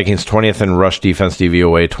Minnesota Vikings 20th in rush defense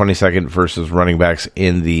DVOA, 22nd versus running backs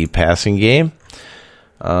in the passing game.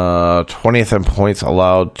 20th in points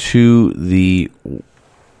allowed to the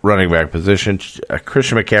running back position.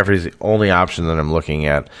 Christian McCaffrey is the only option that I'm looking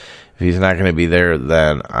at. If he's not going to be there,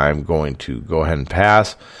 then I'm going to go ahead and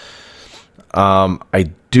pass.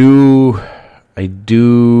 I do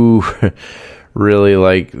really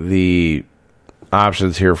like the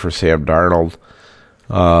options here for Sam Darnold.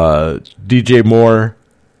 DJ Moore.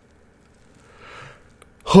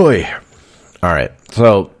 Hoy. All right.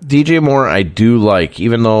 So DJ Moore, I do like,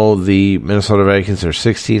 even though the Minnesota Vikings are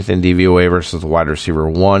 16th in DVOA versus the wide receiver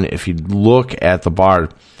 1. If you look at the bar,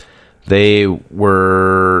 they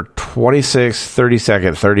were 26th,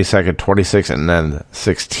 32nd, 32nd, 26th, and then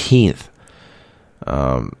 16th.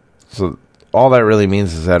 So all that really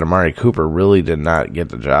means is that Amari Cooper really did not get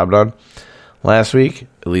the job done last week,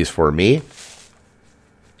 at least for me.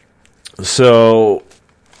 So,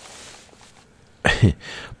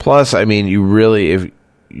 plus, I mean, you really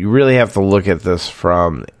have to look at this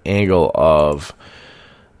from the angle of,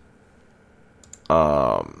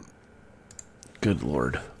 good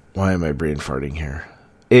Lord, Why am I brain farting here?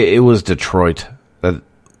 It was Detroit that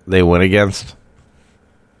they went against.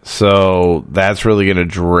 So that's really going to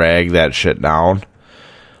drag that shit down.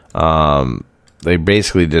 They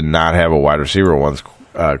basically did not have a wide receiver once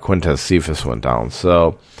Quintez Cephas went down.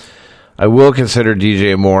 So I will consider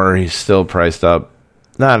DJ Moore. He's still priced up.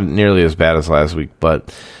 Not nearly as bad as last week, but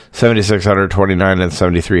 7,600, 29, and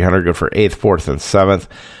 7,300. Good for 8th, 4th, and 7th.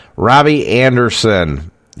 Robbie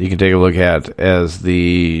Anderson, you can take a look at as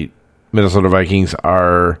the Minnesota Vikings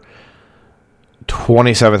are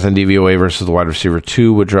 27th in DVOA versus the wide receiver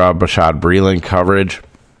 2 would draw Bashad Breeland coverage.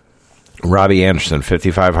 Robbie Anderson,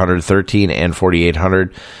 5,500, 13, and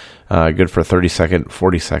 4,800. Good for 32nd,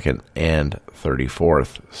 42nd, and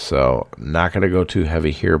 34th. So not going to go too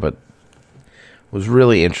heavy here, but was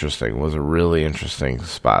really interesting. Was a really interesting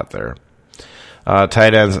spot there.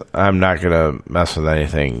 Tight ends, I'm not going to mess with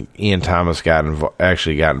anything. Ian Thomas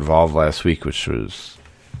actually got involved last week, which was,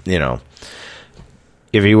 if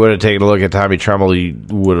he would have taken a look at Tommy Tremble, he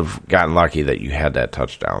would have gotten lucky that you had that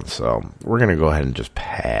touchdown. So we're going to go ahead and just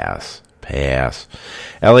pass.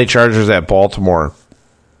 LA Chargers at Baltimore.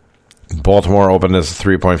 Baltimore opened as a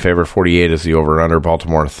 3-point favorite. 48 is the over-under.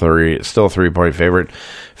 Baltimore still a 3-point favorite.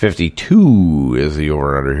 52 is the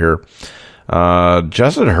over-under here.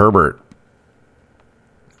 Justin Herbert.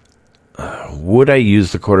 Would I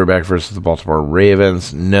use the quarterback versus the Baltimore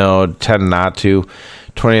Ravens? No, tend not to.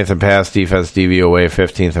 20th in pass defense, DVOA,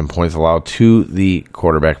 15th in points allowed to the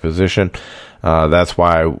quarterback position. That's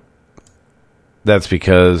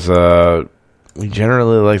because we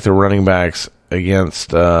generally like the running backs against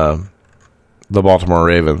the Baltimore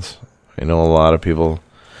Ravens. I know a lot of people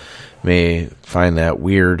may find that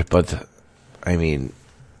weird, but I mean,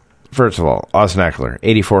 first of all, Austin Eckler,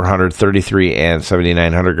 8,400, 33, and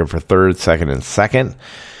 7,900, good for 3rd, 2nd, and 2nd.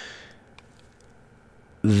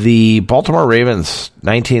 The Baltimore Ravens,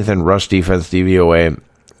 19th in rush defense, DVOA,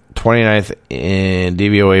 29th in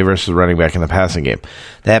DVOA versus running back in the passing game.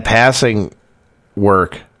 That passing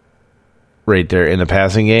work right there in the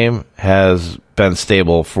passing game has been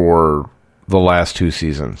stable for the last 2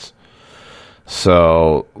 seasons.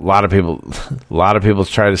 So a lot of people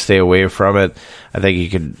try to stay away from it. I think you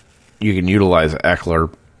can utilize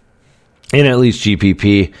Eckler in at least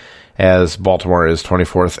GPP, as Baltimore is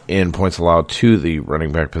 24th in points allowed to the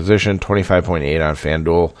running back position, 25.8 on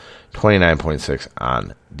FanDuel, 29.6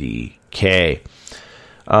 on DK.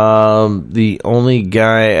 The only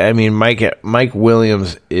guy, I mean, Mike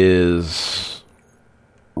Williams is,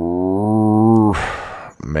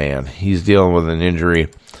 man, he's dealing with an injury.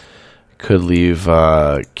 Could leave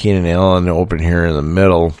Keenan Allen open here in the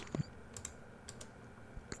middle,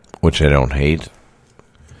 which I don't hate.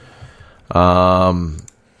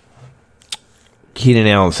 Keenan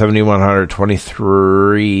Allen, 7,100,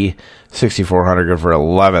 23, 6,400, good for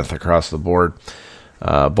 11th across the board.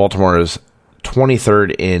 Baltimore is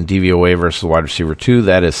 23rd in DVOA versus wide receiver 2.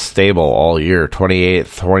 That is stable all year. 28,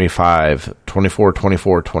 25, 24,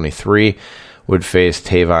 24, 23 would face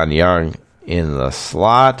Tavon Young in the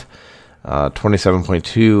slot.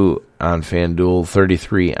 27.2 on FanDuel,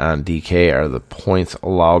 33 on DK are the points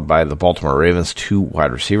allowed by the Baltimore Ravens to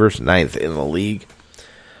wide receivers, 9th in the league.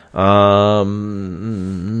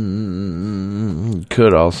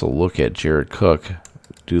 Could also look at Jared Cook.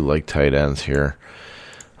 Do like tight ends here.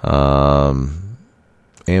 And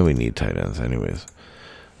we need tight ends anyways.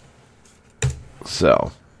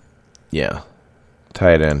 So, yeah.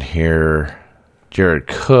 Tight end here. Jared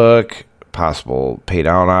Cook. Possible pay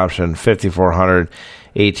down option. 5,400,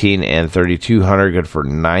 18, and 3,200. Good for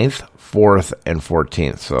 9th, 4th, and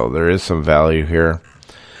 14th. So there is some value here.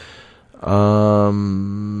 I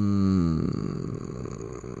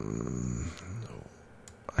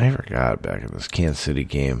forgot back in this Kansas City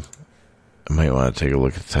game. I might want to take a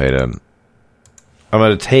look at tight end. I'm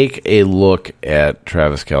going to take a look at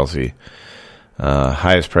Travis Kelce.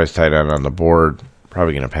 Highest priced tight end on the board.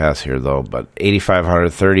 Probably going to pass here, though. But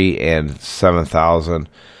 8,500, 30, and 7,000.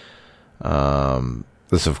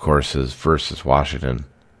 This, of course, is versus Washington.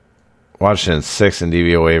 Washington's 6th in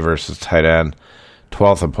DVOA versus tight end.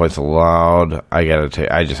 12th in points allowed.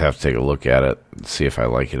 I just have to take a look at it and see if I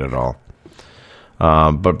like it at all.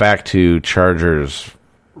 But back to Chargers,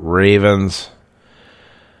 Ravens.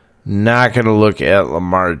 Not going to look at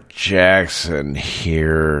Lamar Jackson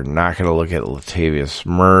here. Not going to look at Latavius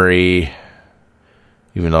Murray.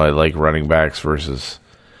 Even though I like running backs versus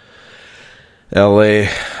LA,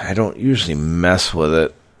 I don't usually mess with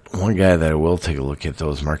it. One guy that I will take a look at, though,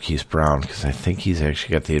 is Marquise Brown, because I think he's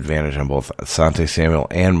actually got the advantage on both Asante Samuel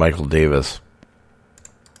and Michael Davis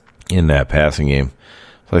in that passing game.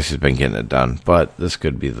 Plus, he's been getting it done, but this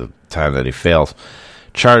could be the time that he fails.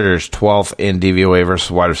 Chargers, 12th in DVOA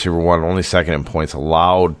versus wide receiver 1, only second in points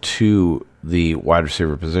allowed to the wide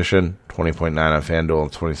receiver position, 20.9 on FanDuel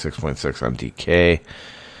and 26.6 on DK.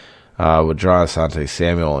 Withdraw Asante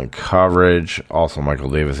Samuel in coverage. Also Michael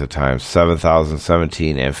Davis at times.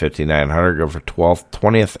 7,017 and 5,900. Go for 12th,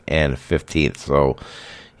 20th, and 15th. So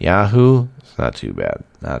Yahoo, it's not too bad.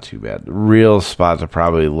 Not too bad. The real spot to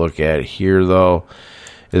probably look at here, though,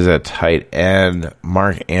 is at tight end.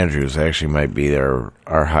 Mark Andrews actually might be our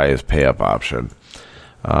highest pay-up option.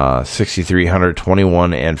 6,300,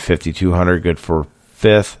 21, and 5,200. Good for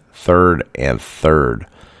 5th, 3rd, and 3rd.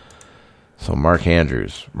 So Mark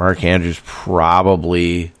Andrews. Mark Andrews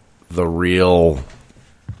probably the real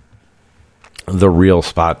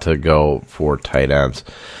spot to go for tight ends.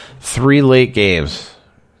 3 late games.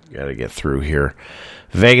 Got to get through here.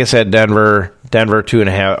 Vegas at Denver. Denver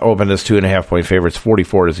 2.5 opened as 2.5 point favorites.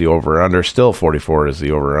 44 is the over under. Still 44 is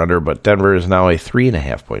the over under, but Denver is now a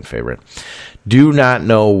 3.5 point favorite. Do not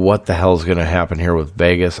know what the hell is going to happen here with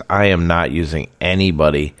Vegas. I am not using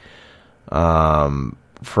anybody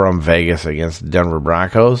from Vegas against Denver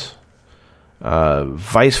Broncos.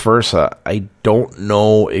 Vice versa. I don't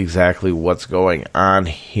know exactly what's going on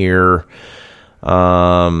here.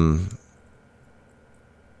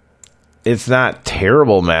 It's not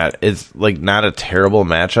terrible, Matt. It's like not a terrible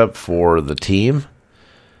matchup for the team,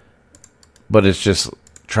 but it's just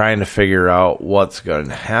trying to figure out what's going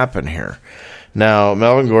to happen here. Now,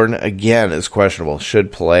 Melvin Gordon, again, is questionable.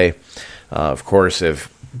 Should play. Of course,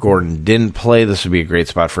 if Gordon didn't play, this would be a great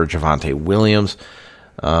spot for Javonte Williams.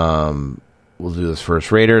 We'll do this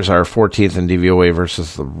first. Raiders are 14th in DVOA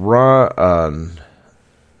versus the run.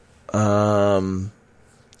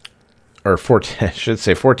 Or 14, I should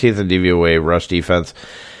say 14th in DVOA rush defense,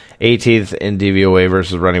 18th in DVOA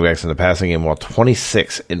versus running backs in the passing game, while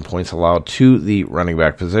 26 in points allowed to the running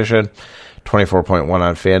back position, 24.1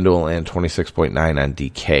 on FanDuel and 26.9 on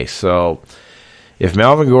DK. So if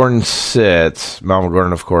Melvin Gordon sits, Melvin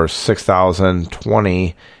Gordon, of course,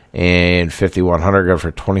 6,020 and 5,100, go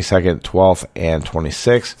for 22nd, 12th, and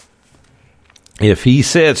 26th. If he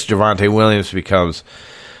sits, Javonte Williams becomes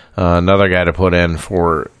another guy to put in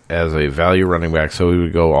for as a value running back. So we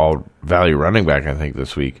would go all value running back, I think,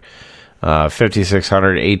 this week.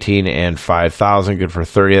 5,600, 18, and 5,000. Good for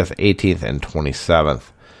 30th, 18th, and 27th.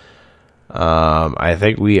 I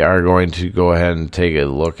think we are going to go ahead and take a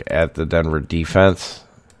look at the Denver defense.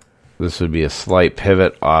 This would be a slight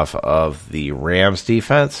pivot off of the Rams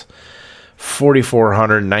defense.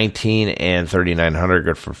 4,400, 19, and 3,900.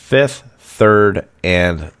 Good for 5th, 3rd,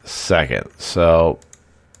 and 2nd. So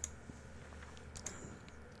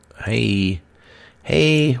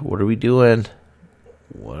Hey, what are we doing?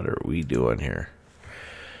 What are we doing here?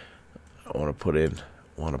 I want to put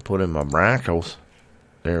in my Broncos.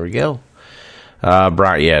 There we go.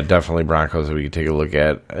 Definitely Broncos that we could take a look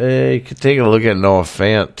at. You could take a look at Noah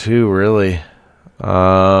Fant too, really.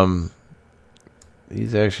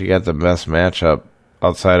 He's actually got the best matchup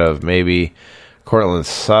outside of maybe Cortland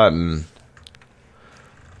Sutton.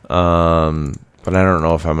 But I don't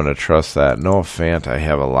know if I'm going to trust that. Noah Fant, I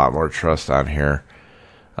have a lot more trust on here.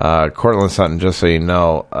 Cortland Sutton, just so you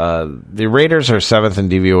know, the Raiders are 7th in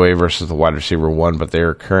DVOA versus the wide receiver 1, but they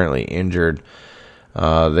are currently injured.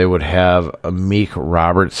 They would have Amik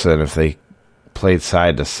Robertson if they played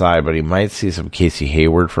side to side, but he might see some Casey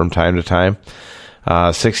Hayward from time to time.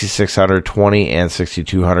 6,600, 20, and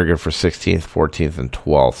 6,200, good for 16th, 14th, and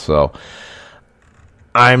 12th. So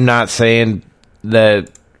I'm not saying that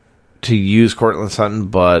to use Cortland Sutton,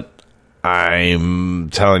 but I'm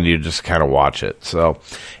telling you, just kind of watch it. So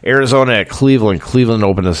Arizona at Cleveland. Cleveland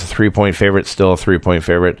opened as a 3-point favorite, still a 3-point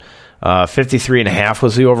favorite. 53.5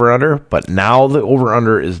 was the over-under, but now the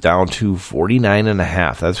over-under is down to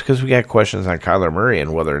 49.5. That's because we got questions on Kyler Murray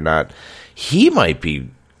and whether or not he might be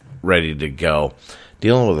ready to go,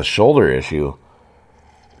 dealing with a shoulder issue.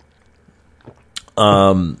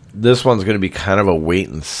 This one's going to be kind of a wait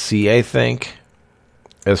and see, I think,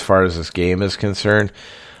 as far as this game is concerned.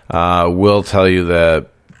 Will tell you that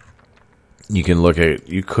you could look at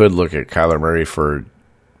Kyler Murray for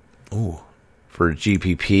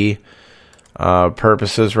GPP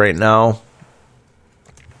purposes right now.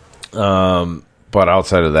 But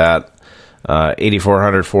outside of that,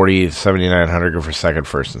 8,400, 40, 7,900 go for 2nd,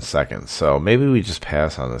 1st, and 2nd. So maybe we just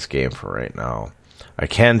pass on this game for right now. I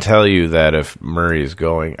can tell you that if Murray is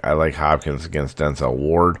going, I like Hopkins against Denzel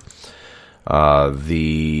Ward.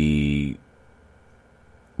 The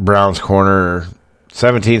Browns corner,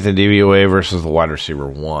 17th in DVOA versus the wide receiver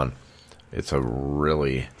 1. It's a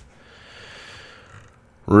really,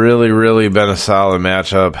 really, really been a solid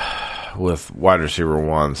matchup with wide receiver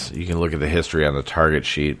ones. You can look at the history on the target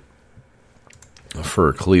sheet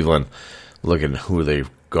for Cleveland, look at who they've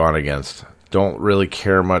gone against. Don't really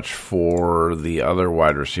care much for the other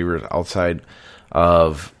wide receivers outside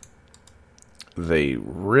of they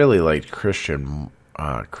really liked Christian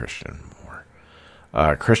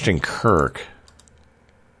Kirk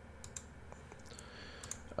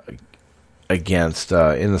against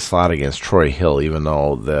in the slot against Troy Hill, even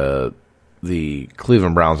though the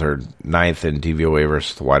Cleveland Browns are 9th in DVOA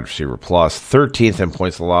versus the wide receiver plus, 13th in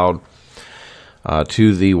points allowed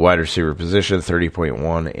to the wide receiver position,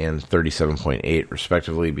 30.1 and 37.8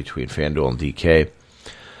 respectively between FanDuel and DK.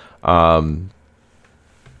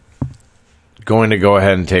 Going to go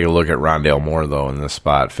ahead and take a look at Rondale Moore, though, in this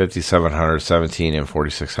spot. 5,700, 17, and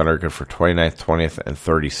 4,600. Good for 29th, 20th, and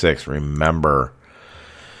 36th. Remember,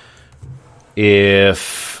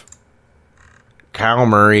 if Kyle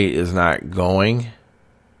Murray is not going,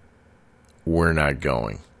 we're not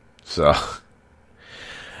going. So,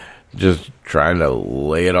 just trying to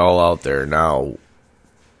lay it all out there. Now,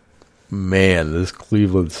 man, this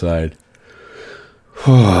Cleveland side.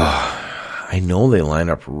 I know they line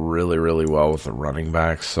up really, really well with the running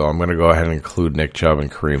backs, so I'm going to go ahead and include Nick Chubb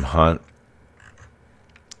and Kareem Hunt.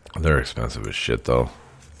 They're expensive as shit, though.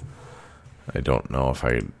 I don't know if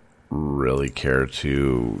I really care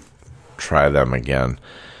to try them again.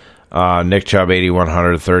 Nick Chubb,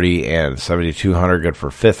 8,100, 30, and 7,200, good for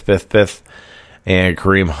 5th. And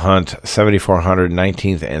Kareem Hunt, 7,400,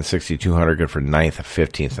 19th, and 6,200, good for 9th,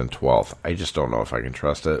 15th, and 12th. I just don't know if I can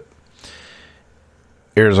trust it.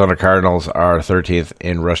 Arizona Cardinals are 13th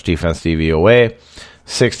in rush defense DVOA,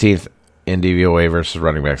 16th in DVOA versus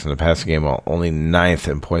running backs in the passing game, while only 9th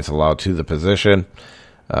in points allowed to the position,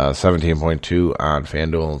 17.2 on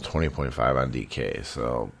FanDuel and 20.5 on DK.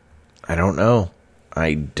 So, I don't know.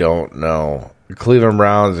 The Cleveland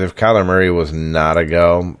Browns, if Kyler Murray was not a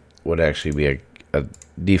go, would actually be a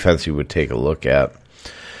defense you would take a look at.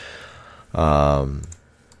 Not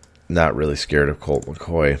really scared of Colt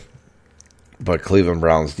McCoy. But Cleveland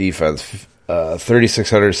Browns defense,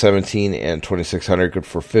 3,600, 17, and 2,600, good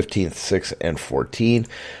for 15th, 6th, and 14.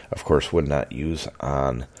 Of course, would not use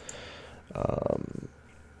on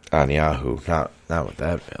Yahoo. Not with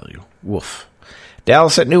that value. Woof.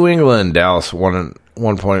 Dallas at New England. Dallas opened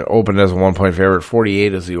as a 1-point favorite.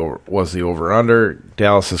 48 was the over/under.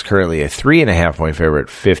 Dallas is currently a 3.5-point favorite.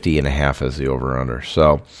 50.5 is the over/under.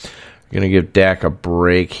 So, we're going to give Dak a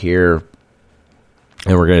break here.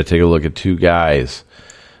 And we're going to take a look at two guys.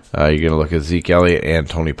 You're going to look at Zeke Elliott and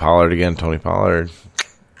Tony Pollard again. Tony Pollard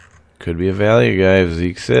could be a value guy if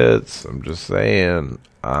Zeke sits. I'm just saying.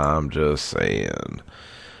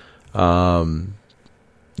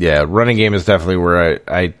 Yeah, running game is definitely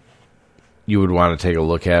where you would want to take a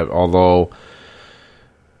look at. Although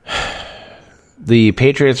the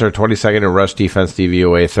Patriots are 22nd in rush defense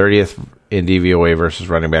DVOA, 30th in DVOA versus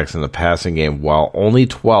running backs in the passing game, while only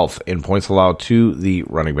 12th in points allowed to the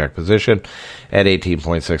running back position at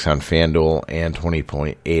 18.6 on FanDuel and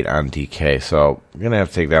 20.8 on DK. So I'm going to have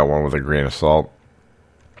to take that one with a grain of salt.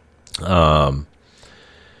 I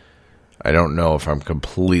don't know if I'm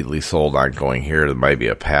completely sold on going here. This might be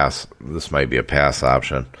a pass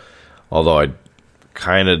option. Although I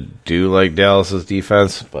kind of do like Dallas's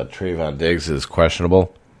defense, but Trayvon Diggs is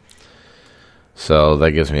questionable. So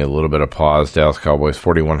that gives me a little bit of pause. Dallas Cowboys,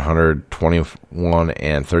 4,100, 21,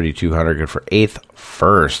 and 3,200. Good for 8th,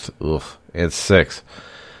 1st, and 6th.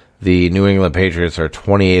 The New England Patriots are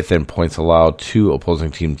 28th in points allowed to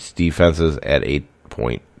opposing teams' defenses at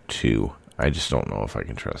 8.2. I just don't know if I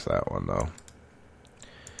can trust that one, though.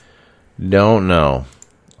 Don't know.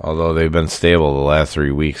 Although they've been stable the last 3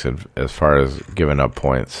 weeks as far as giving up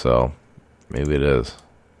points. So maybe it is.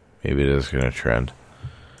 Maybe it is going to trend.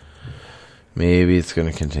 Maybe it's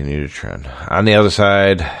going to continue to trend. On the other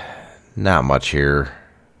side, not much here.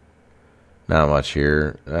 I'm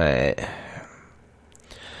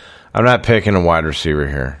not picking a wide receiver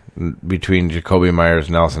here. Between Jacoby Myers,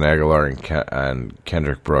 Nelson Aguilar, and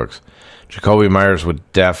Kendrick Brooks. Jacoby Myers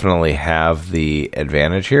would definitely have the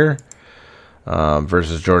advantage here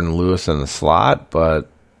versus Jordan Lewis in the slot. But,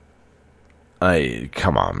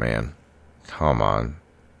 come on, man. Come on.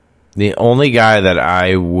 The only guy that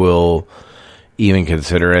I will even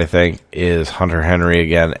consider, I think, is Hunter Henry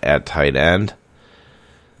again at tight end.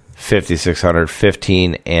 5,600,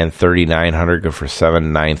 15, and 3,900. Good for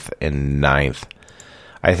 7th, 9th, and 9th.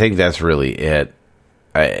 I think that's really it.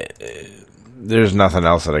 There's nothing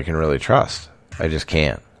else that I can really trust. I just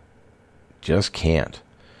can't.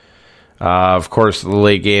 Of course, the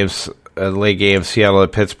late games late game, Seattle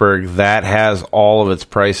at Pittsburgh. That has all of its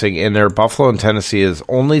pricing in there. Buffalo and Tennessee is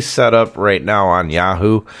only set up right now on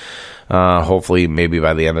Yahoo. Hopefully, maybe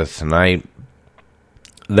by the end of tonight,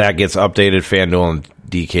 that gets updated. FanDuel and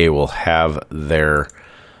DK will have their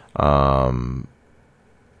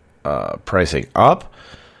pricing up,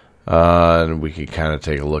 and we can kind of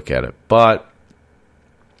take a look at it. But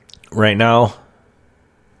right now,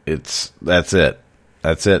 that's it.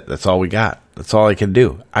 That's all we got. That's all I can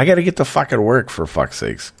do. I got to get to fucking work, for fuck's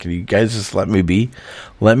sakes. Can you guys just let me be?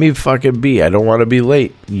 Let me fucking be. I don't want to be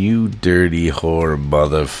late. You dirty whore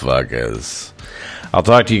motherfuckers. I'll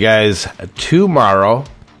talk to you guys tomorrow.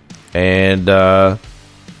 And, yeah,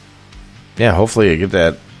 hopefully I get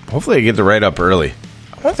that. Hopefully I get the write-up early.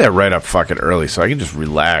 I want that write-up fucking early so I can just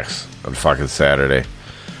relax on fucking Saturday.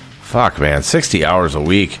 Fuck, man. 60 hours a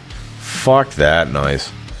week. Fuck that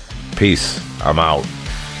noise. Peace. I'm out.